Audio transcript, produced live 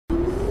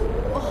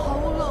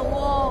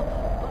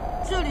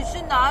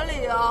哪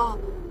里啊？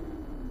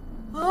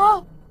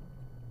啊？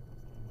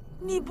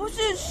你不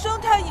是生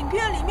态影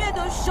片里面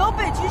的小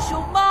北极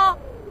熊吗？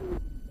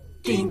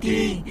丁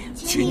丁，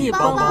请你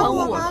帮帮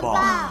我们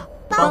吧，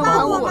帮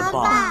帮我们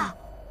吧！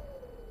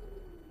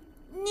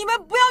你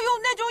们不要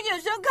用那种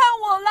眼神看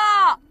我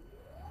啦！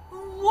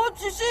我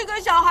只是一个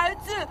小孩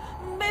子，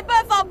没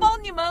办法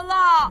帮你们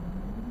啦。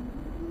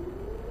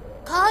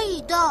可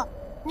以的，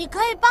你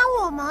可以帮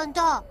我们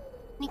的。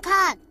你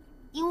看，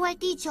因为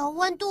地球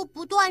温度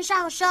不断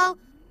上升，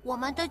我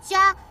们的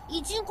家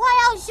已经快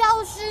要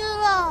消失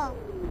了。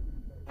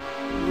哇，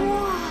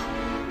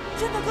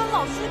真的跟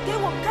老师给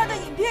我们看的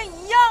影片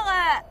一样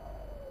哎！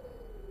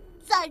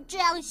再这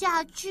样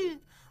下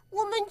去，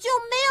我们就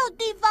没有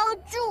地方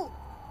住，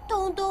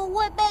通通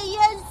会被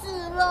淹死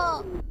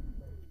了。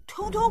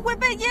通通会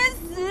被淹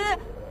死，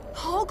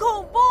好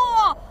恐怖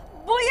哦！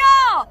不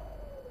要！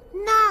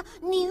那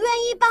你愿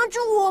意帮助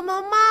我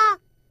们吗？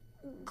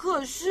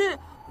可是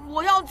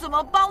我要怎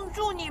么帮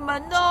助你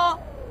们呢？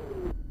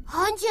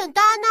很简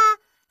单啊，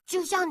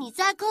就像你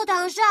在课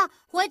堂上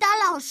回答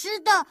老师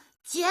的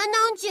节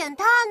能减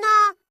碳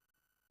啊。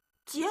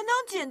节能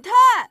减碳？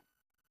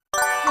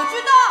我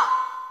知道，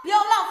不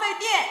要浪费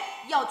电，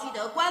要记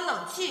得关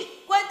冷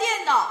气、关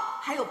电脑，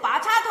还有拔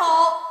插头。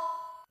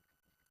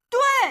对。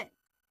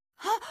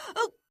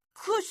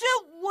可是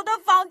我的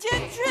房间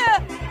却……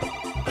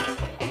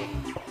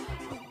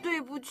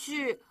对不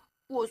起，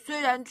我虽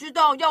然知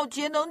道要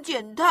节能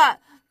减碳，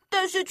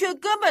但是却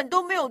根本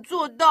都没有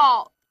做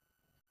到。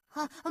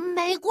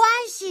没关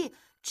系，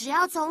只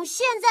要从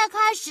现在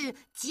开始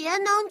节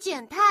能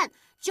减碳，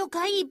就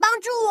可以帮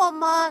助我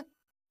们。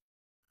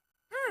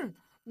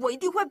我一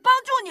定会帮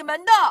助你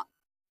们的。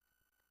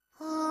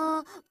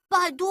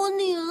拜托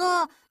你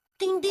了，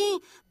丁丁，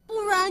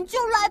不然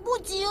就来不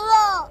及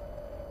了。